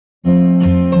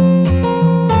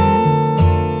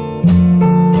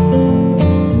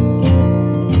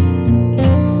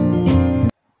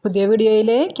പുതിയ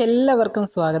വീഡിയോയിലേക്ക് എല്ലാവർക്കും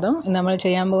സ്വാഗതം. ഇന്ന് നമ്മൾ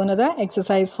ചെയ്യാൻ പോകുന്നത്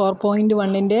എക്സസൈസ്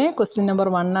 4.1ൻ്റെ ക്വസ്റ്റ്യൻ നമ്പർ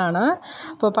 1 ആണ്.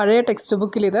 അപ്പോൾ പഴയ ടെക്സ്റ്റ്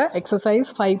ബുക്കിൽ ഇത്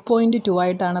എക്സസൈസ് 5.2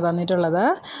 ആയിട്ടാണ് തന്നിട്ടുള്ളത്.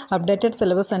 അപ്ഡേറ്റഡ്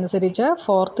സിലബസ് അനുസരിച്ച്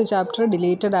 4th ചാപ്റ്റർ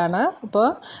ഡിലീറ്റഡ് ആണ്. അപ്പോൾ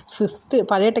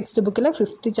പഴയ ടെക്സ്റ്റ് ബുക്കിൽ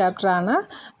 5th ചാപ്റ്ററാണ്,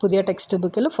 പുതിയ ടെക്സ്റ്റ്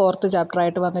ബുക്കിൽ 4th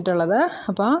ചാപ്റ്ററായിട്ട് വന്നിട്ടുള്ളത്.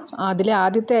 അപ്പോൾ അതിലെ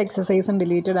ആദ്യത്തെ എക്സസൈസും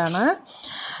ഡിലീറ്റഡ് ആണ്.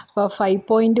 അപ്പോൾ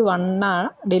 5.1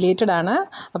 ഡിലീറ്റഡ് ആണ്.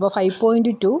 അപ്പോൾ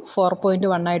 5.2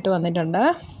 4.1 ആയിട്ട് വന്നിട്ടുണ്ട്.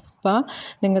 അപ്പോൾ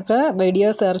നിങ്ങൾക്ക് വീഡിയോ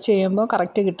സെർച്ച് ചെയ്യുമ്പോൾ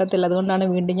കറക്റ്റ് കിട്ടത്തില്ല, അതുകൊണ്ടാണ്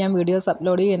വീണ്ടും ഞാൻ വീഡിയോസ്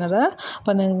അപ്ലോഡ് ചെയ്യുന്നത്.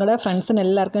 അപ്പോൾ നിങ്ങളുടെ ഫ്രണ്ട്സിന്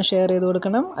എല്ലാവർക്കും ഷെയർ ചെയ്ത്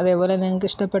കൊടുക്കണം. അതേപോലെ നിങ്ങൾക്ക്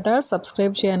ഇഷ്ടപ്പെട്ടാൽ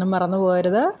സബ്സ്ക്രൈബ് ചെയ്യാനും മറന്നു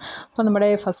പോകരുത്. അപ്പോൾ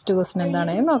നമ്മുടെ ഫസ്റ്റ് ക്വസ്റ്റ്യൻ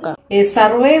എന്താണെന്ന് നോക്കാം. A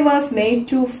survey was made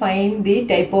to find the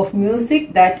type of music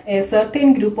that a certain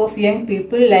group of young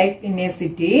people liked in a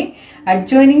city.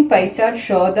 Adjoining pie chart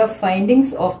show the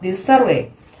findings of this survey.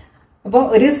 അപ്പോൾ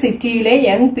ഒരു സിറ്റിയിലെ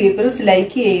young people's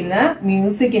like ചെയ്യുന്ന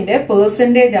മ്യൂസിക്കിന്റെ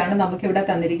percentage ആണ് നമുക്കിവിടെ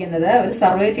തന്നിരിക്കുന്നത്. ഒരു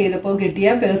survey ചെയ്തപ്പോൾ കിട്ടിയ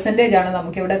പെർസെന്റേജ് ആണ്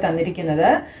നമുക്കിവിടെ തന്നിരിക്കുന്നത്.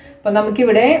 അപ്പൊ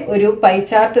നമുക്കിവിടെ ഒരു പൈ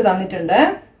ചാർട്ട് തന്നിട്ടുണ്ട്.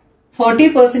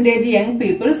 40% യങ്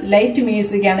പീപ്പിൾസ് ലൈറ്റ്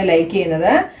മ്യൂസിക് ആണ് ലൈക്ക്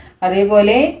ചെയ്യുന്നത്.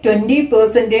 അതേപോലെ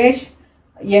 20%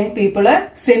 young people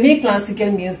semi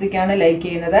classical music ആണ് ലൈക്ക്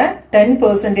ചെയ്യുന്നത്.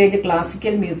 10%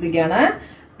 ക്ലാസിക്കൽ മ്യൂസിക് ആണ്.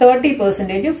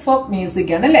 30% ഫോക്ക്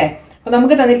മ്യൂസിക് ആണ് അല്ലെ. അപ്പൊ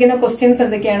നമുക്ക് തന്നിരിക്കുന്ന ക്വസ്റ്റ്യൻസ്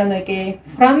എന്തൊക്കെയാണെന്ന് നോക്കിയേ.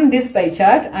 From this pie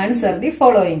chart answer the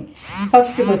following.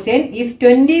 First question, if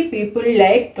 20 people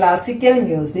like classical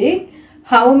music,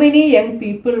 how many young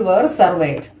people were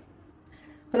surveyed?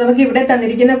 അപ്പൊ നമുക്ക് ഇവിടെ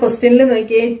തന്നിരിക്കുന്ന ക്വസ്റ്റ്യനിൽ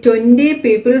നോക്കിയേ, 20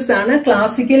 peoples ആണ്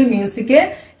ക്ലാസിക്കൽ മ്യൂസിക്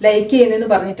ലൈക്ക്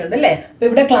ചെയ്യുന്നതെന്ന് പറഞ്ഞിട്ടുണ്ട് അല്ലെ. അപ്പൊ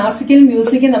ഇവിടെ ക്ലാസിക്കൽ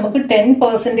മ്യൂസിക് നമുക്ക്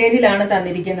 10%ലാണ്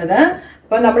തന്നിരിക്കുന്നത്.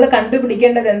 അപ്പൊ നമ്മൾ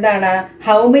കണ്ടുപിടിക്കേണ്ടത് എന്താണ്?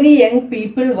 How many young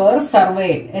people where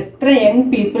surveyed, എത്ര യങ്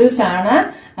പീപ്പിൾസ് ആണ്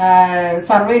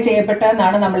സർവേ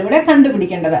ചെയ്യപ്പെട്ടതെന്നാണ് നമ്മളിവിടെ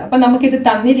കണ്ടുപിടിക്കേണ്ടത്. അപ്പൊ നമുക്കിത്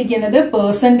തന്നിരിക്കുന്നത്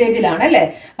പെർസെന്റേജിലാണ് അല്ലെ.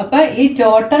 അപ്പൊ ഈ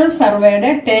ടോട്ടൽ സർവേയുടെ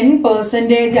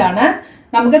 10% ആണ്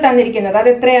നമുക്ക് തന്നിരിക്കുന്നത്. അത്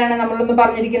എത്രയാണ് നമ്മളൊന്ന്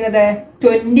പറഞ്ഞിരിക്കുന്നത്?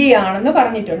 20 ആണെന്ന്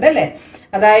പറഞ്ഞിട്ടുണ്ട് അല്ലെ.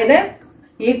 അതായത്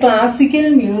ഈ ക്ലാസിക്കൽ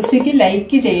മ്യൂസിക്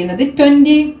ലൈക്ക് ചെയ്യുന്നത്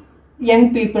 20 യങ്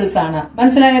പീപ്പിൾസ് ആണ്.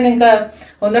 മനസ്സിലായോ നിങ്ങൾക്ക്?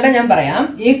 ഒന്നുകൂടെ ഞാൻ പറയാം.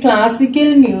 ഈ ക്ലാസിക്കൽ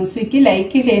മ്യൂസിക്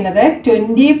ലൈക്ക് ചെയ്യുന്നത്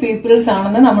 20 പീപ്പിൾസ്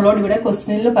ആണെന്ന് നമ്മളോട് ഇവിടെ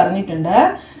ക്വസ്റ്റ്യനിൽ പറഞ്ഞിട്ടുണ്ട്.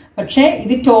 പക്ഷെ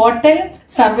ഇത് ടോട്ടൽ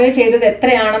സർവേ ചെയ്തത്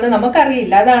എത്രയാണെന്ന്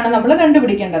നമുക്കറിയില്ല. അതാണ് നമ്മൾ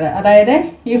കണ്ടുപിടിക്കേണ്ടത്. അതായത്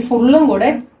ഈ ഫുള്ളും കൂടെ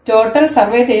ടോട്ടൽ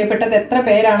സർവേ ചെയ്യപ്പെട്ടത് എത്ര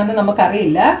പേരാണെന്ന്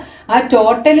നമുക്കറിയില്ല. ആ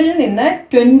ടോട്ടലിൽ നിന്ന്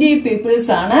 20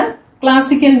 പീപ്പിൾസ് ആണ്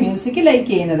ക്ലാസിക്കൽ മ്യൂസിക് ലൈക്ക്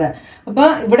ചെയ്യുന്നത്. അപ്പൊ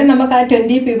ഇവിടെ നമുക്ക് ആ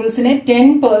 20 പീപ്പിൾസിനെ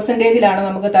 10%ലാണ്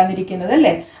നമുക്ക് തന്നിരിക്കുന്നത്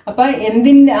അല്ലെ. അപ്പൊ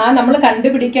നമ്മൾ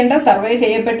കണ്ടുപിടിക്കേണ്ട സർവേ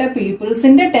ചെയ്യപ്പെട്ട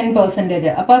പീപ്പിൾസിന്റെ 10%.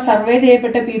 അപ്പൊ സർവേ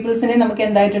ചെയ്യപ്പെട്ട പീപ്പിൾസിനെ നമുക്ക്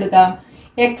എന്തായിട്ട് എടുക്കാം?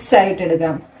 എക്സ് ആയിട്ട്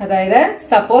എടുക്കാം. അതായത്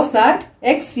suppose that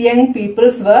X young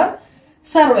people's were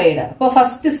surveyed. അപ്പൊ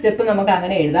ഫസ്റ്റ് സ്റ്റെപ്പ് നമുക്ക്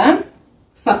അങ്ങനെ എഴുതാം.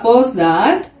 Suppose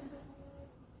that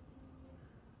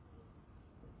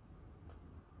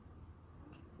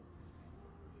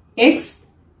X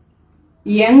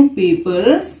young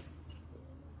peoples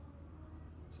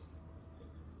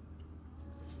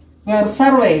were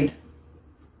surveyed.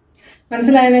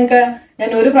 മനസ്സിലായോ നിങ്ങൾക്ക്? ഞാൻ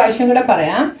ഒരു പ്രാവശ്യം കൂടെ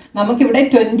പറയാം. നമുക്കിവിടെ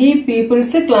 20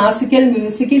 പീപ്പിൾസ് ക്ലാസിക്കൽ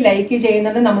മ്യൂസിക് ലൈക്ക്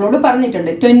ചെയ്യുന്നത് നമ്മളോട്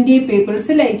പറഞ്ഞിട്ടുണ്ട്. 20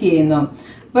 പീപ്പിൾസ് ലൈക്ക് ചെയ്യുന്നു.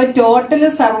 അപ്പൊ ടോട്ടൽ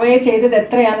സർവേ ചെയ്തത്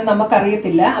എത്രയാണെന്ന്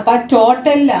നമുക്കറിയത്തില്ല. അപ്പൊ ആ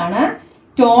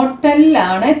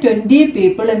ടോട്ടലിലാണ് 20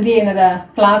 പീപ്പിൾ എന്ത് ചെയ്യുന്നത്?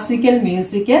 ക്ലാസിക്കൽ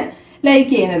മ്യൂസിക് ലൈക്ക്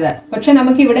ചെയ്യുന്നത്. പക്ഷെ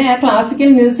നമുക്ക് ഇവിടെ ആ ക്ലാസിക്കൽ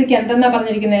മ്യൂസിക് എന്തെന്നാ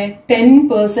പറഞ്ഞിരിക്കുന്നത്?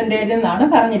 10% എന്നാണ്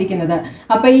പറഞ്ഞിരിക്കുന്നത്.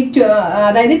 അപ്പൊ ഈ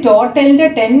അതായത് ടോട്ടലിന്റെ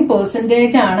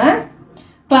 10% ആണ്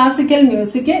ക്ലാസിക്കൽ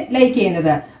മ്യൂസിക് ലൈക്ക്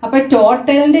ചെയ്യുന്നത്. അപ്പൊ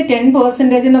ടോട്ടലിന്റെ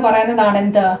 10% എന്ന് പറയുന്നതാണ്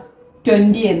എന്ത്?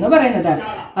 20 എന്ന് പറയുന്നത്.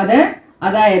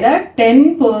 അതായത്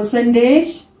 10%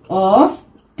 ഓഫ്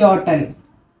ടോട്ടൽ.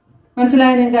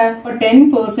 മനസ്സിലായോ നിങ്ങൾക്ക്?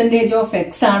 10% ഓഫ്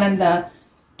എക്സ് ആണ് എന്താ?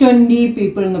 20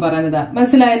 പീപ്പിൾ എന്ന് പറയുന്നത്.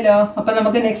 മനസ്സിലായല്ലോ? അപ്പൊ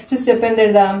നമുക്ക് next step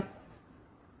എന്തെഴുതാം?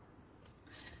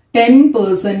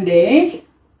 10%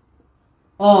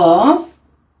 of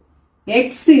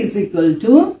X is equal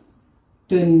to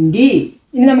 20.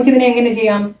 ഇനി നമുക്കിതിനെ എങ്ങനെ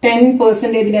ചെയ്യാം?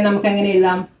 10%നെ നമുക്ക് എങ്ങനെ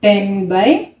എഴുതാം?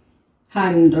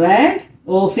 10/100.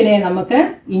 ഓഫിനെ നമുക്ക്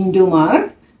ഇൻറ്റു മാർക്ക്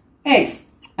എക്സ്.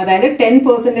 അതായത്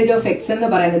 10% ഓഫ് എക്സ് എന്ന്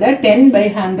പറയുന്നത്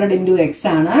 10/100 ഇൻറ്റു എക്സ്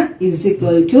ആണ്, ഈസ്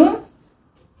ഈക്വൽ ടു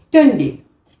 20.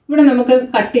 ഇവിടെ നമുക്ക്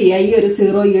കട്ട് ചെയ്യാം. ഈ ഒരു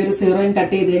 0 ഈ ഒരു 0യും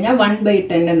കട്ട് ചെയ്ത് കഴിഞ്ഞാൽ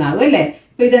 1/10 എന്നാകും അല്ലെ.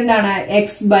 അപ്പൊ ഇതെന്താണ്?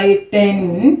 x/10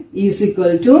 is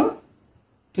equal to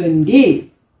 20.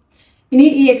 ഇനി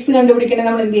ഈ എക്സ് കണ്ടുപിടിക്കണേ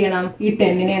നമ്മൾ എന്ത് ചെയ്യണം? ഈ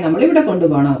 10നെ നമ്മൾ ഇവിടെ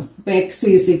കൊണ്ടുപോകണം. അപ്പൊ എക്സ്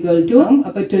ഈസ് ഈക്വൽ ടു,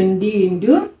 അപ്പൊ 20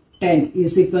 ഇൻറ്റു 10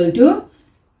 ഈസ് ഈക്വൽ ടു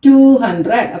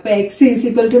 200. അപ്പൊ എക്സ് ഈസ്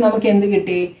ഈക്വൽ ടു നമുക്ക് എന്ത്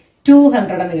കിട്ടി?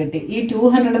 200 എന്ന് കിട്ടി. ഈ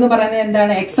 200 എന്ന് പറയുന്നത്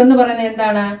എന്താണ്? എക്സ് എന്ന് പറയുന്നത്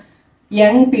എന്താണ്?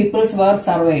 യങ് പീപ്പിൾസ് വർ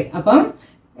സർവേ. അപ്പം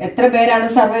എത്ര പേരാണ്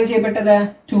സർവേ ചെയ്യപ്പെട്ടത്?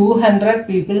 200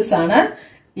 പീപ്പിൾസ് ആണ്,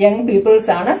 യങ്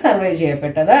പീപ്പിൾസ് ആണ് സർവേ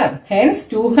ചെയ്യപ്പെട്ടത്. Hence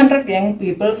 200 young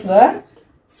people's were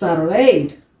surveyed.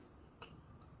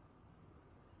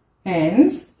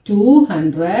 Hence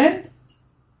 200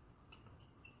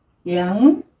 young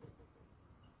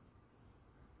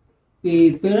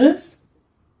peoples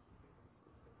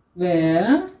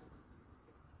were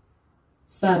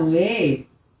surveyed.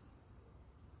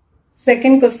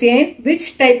 Second question, which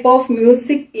type of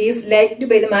music is liked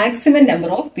by the maximum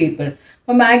number of people?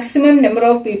 അപ്പോൾ maximum number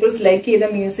of peoples like ചെയ്ത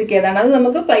music ഏതാണ്? അത്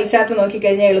നമുക്ക് pie chart നോക്കി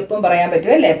കഴിഞ്ഞാൽ എളുപ്പം പറയാൻ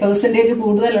പറ്റും അല്ലേ? പെർസെന്റേജ്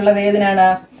കൂടുതലുള്ളത് ഏതിനാണ്?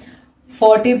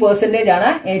 40% ആണ്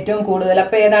ഏറ്റവും കൂടുതൽ.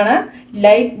 അപ്പൊ ഏതാണ്?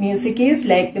 Light music is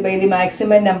liked by the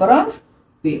maximum number of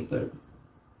people.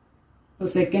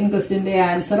 Second ക്വസ്റ്റ്യന്റെ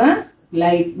answer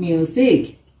light music.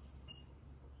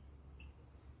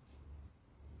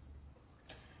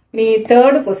 ഇനി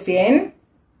third question,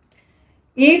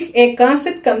 if a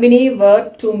cassette company were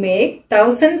to make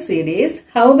 1000 CDs,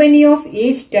 how many of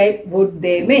each type would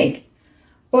they make?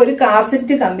 ഒരു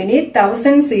cassette company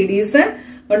 1000 CDs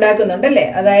ഉണ്ടാക്കുന്നുണ്ടല്ലേ?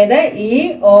 അതായത് ഈ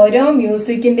ഓരോ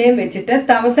മ്യൂസിക്കിന്റെയും വെച്ചിട്ട്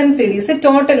 1000 CDs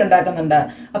total ഉണ്ടാക്കുന്നുണ്ട്.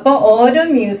 അപ്പൊ ഓരോ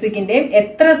മ്യൂസിക്കിന്റെയും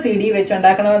എത്ര CD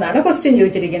വെച്ചുണ്ടാക്കണമെന്നാണ് ക്വസ്റ്റ്യൻ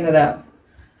ചോദിച്ചിരിക്കുന്നത്.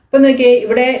 അപ്പൊ നോക്കിയേ,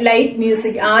 ഇവിടെ ലൈറ്റ്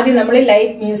മ്യൂസിക്, ആദ്യം നമ്മൾ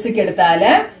ലൈറ്റ് മ്യൂസിക്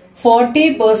എടുത്താല്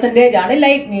 40% ആണ്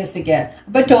ലൈറ്റ് മ്യൂസിക്.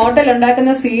 അപ്പൊ ടോട്ടൽ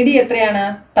ഉണ്ടാക്കുന്ന CD എത്രയാണ്?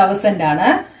 1000 ആണ്.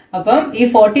 അപ്പം ഈ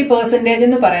 40%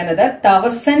 എന്ന് പറയുന്നത്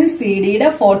 1000 CDയുടെ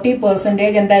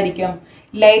 40% എന്തായിരിക്കും?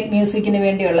 ലൈറ്റ് മ്യൂസിക്കിന്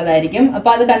വേണ്ടിയുള്ളതായിരിക്കും. അപ്പൊ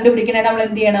അത് കണ്ടുപിടിക്കണേ നമ്മൾ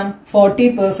എന്ത് ചെയ്യണം?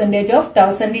 40% ഓഫ്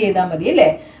 1000 ചെയ്താൽ മതി അല്ലേ?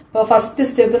 അപ്പൊ ഫസ്റ്റ്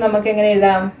സ്റ്റെപ്പ് നമുക്ക് എങ്ങനെ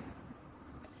എഴുതാം?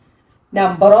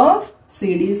 Number of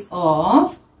CDs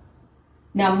of,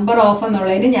 number of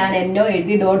എന്നുള്ളതിന് ഞാൻ എന്നോ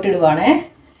എഴുതി dot ഇടുവാണേ.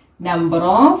 Number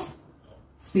of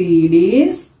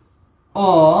CDs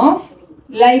of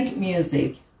light music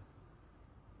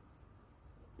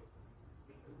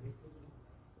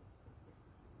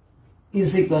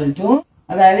is equal to,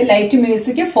 അതായത് ലൈറ്റ്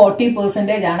മ്യൂസിക്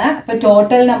 40% ആണ്. അപ്പൊ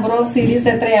ടോട്ടൽ നമ്പർ ഓഫ് CDs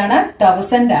എത്രയാണ്?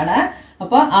 1000 ആണ്.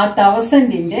 അപ്പൊ ആ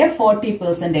 1000ന്റെ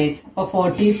 40%, അപ്പൊ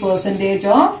 40%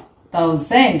 ഓഫ്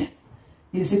 1000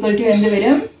 is equal to എന്ത്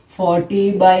വരും?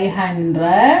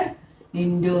 40/100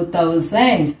 into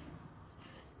 1000.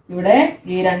 ഇവിടെ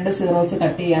ഈ രണ്ട് സീറോസ്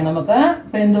കട്ട് ചെയ്യാം നമുക്ക്.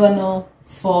 അപ്പൊ എന്ത് വന്നു?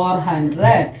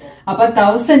 400. അപ്പൊ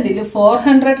 1000ല്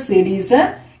 400 CDs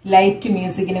ലൈറ്റ്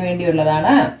മ്യൂസിക്കിന്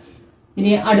വേണ്ടിയുള്ളതാണ്.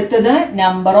 ഇനി അടുത്തത്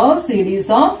number of CDs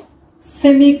of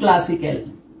semi classical.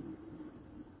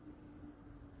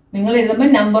 നിങ്ങൾ എഴുതുമ്പോൾ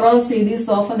നമ്പർ ഓഫ് CDs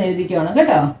ഓഫ് എന്ന് എഴുതിക്കണം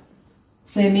കേട്ടോ.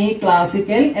 സെമി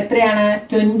ക്ലാസിക്കൽ എത്രയാണ്?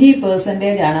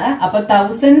 20% ആണ്. അപ്പൊ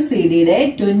 1000 CDയുടെ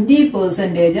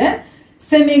 20%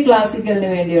 സെമി ക്ലാസിക്കലിന്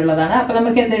വേണ്ടിയുള്ളതാണ്. അപ്പൊ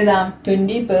നമുക്ക് എന്തെഴുതാം?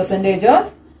 20% ഓഫ്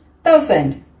 1000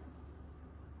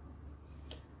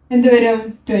 എന്ത് വരും?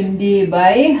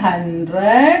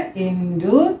 20/100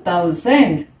 into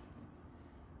 1000.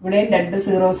 ഇവിടെ രണ്ട്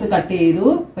സീറോസ് കട്ട് ചെയ്തു.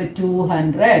 ഇപ്പൊ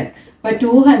 200. ഇപ്പൊ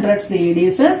 200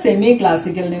 CDs സെമി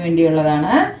ക്ലാസിക്കലിന്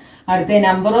വേണ്ടിയുള്ളതാണ്. അടുത്ത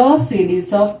number of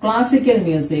CDs of classical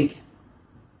music.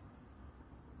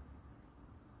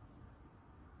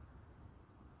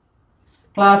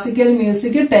 Classical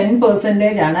music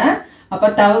 10% ആണ്. അപ്പൊ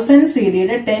 1000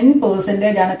 CDയുടെ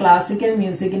 10% ആണ് ക്ലാസിക്കൽ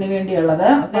മ്യൂസിക്കിന് വേണ്ടിയുള്ളത്.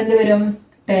 അപ്പൊ എന്ത് വരും?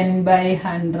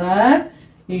 10/100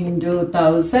 into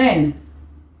 1000.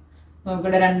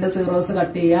 നമുക്കിവിടെ രണ്ട് സീറോസ്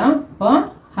കട്ട് ചെയ്യാം. അപ്പൊ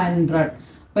 100.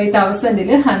 അപ്പൊ ഈ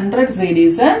 1000ല് 100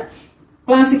 CDs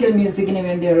ക്ലാസിക്കൽ മ്യൂസിക്കിന്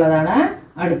വേണ്ടിയുള്ളതാണ്.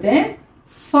 അടുത്ത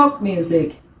ഫോക്ക്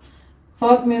മ്യൂസിക്.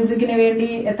 ഫോക്ക് മ്യൂസിക്കിന് വേണ്ടി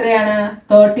എത്രയാണ്?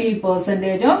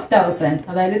 30% ഓഫ് 1000.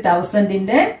 അതായത്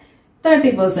 1000ന്റെ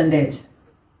 30%.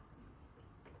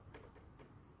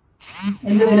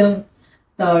 എന്ത് വരും?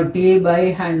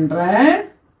 30/100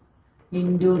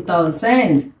 into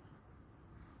 1000.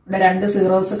 ഇവിടെ രണ്ട്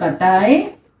സീറോസ് കട്ടായി.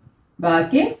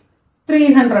 ബാക്കി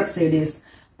 300 CDs.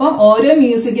 അപ്പൊ ഓരോ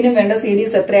മ്യൂസിക്കിനും വേണ്ട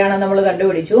CDs എത്രയാണെന്ന് നമ്മൾ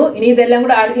കണ്ടുപിടിച്ചു. ഇനി ഇതെല്ലാം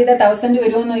കൂടെ ആഡ് ചെയ്ത 1000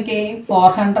 വരുമോ നോക്കിയേ.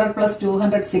 400 +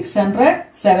 200 600,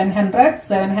 700,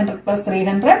 700 +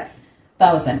 300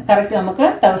 1000. കറക്റ്റ് നമുക്ക്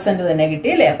 1000 തന്നെ കിട്ടി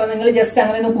അല്ലേ? അപ്പൊ നിങ്ങൾ ജസ്റ്റ്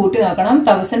അങ്ങനെ ഒന്ന് കൂട്ടി നോക്കണം.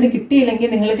 1000 കിട്ടിയില്ലെങ്കിൽ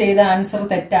നിങ്ങൾ ചെയ്ത ആൻസർ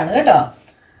തെറ്റാണ് കേട്ടോ.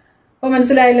 അപ്പൊ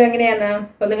മനസ്സിലായല്ലോ എങ്ങനെയാന്ന്?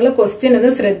 അപ്പൊ നിങ്ങൾ ക്വസ്റ്റ്യൻ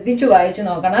ഒന്ന് ശ്രദ്ധിച്ചു വായിച്ചു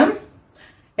നോക്കണം.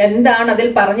 എന്താണ് അതിൽ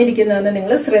പറഞ്ഞിരിക്കുന്നതെന്ന്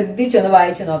നിങ്ങൾ ശ്രദ്ധിച്ചൊന്ന്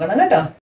വായിച്ചു നോക്കണം കേട്ടോ.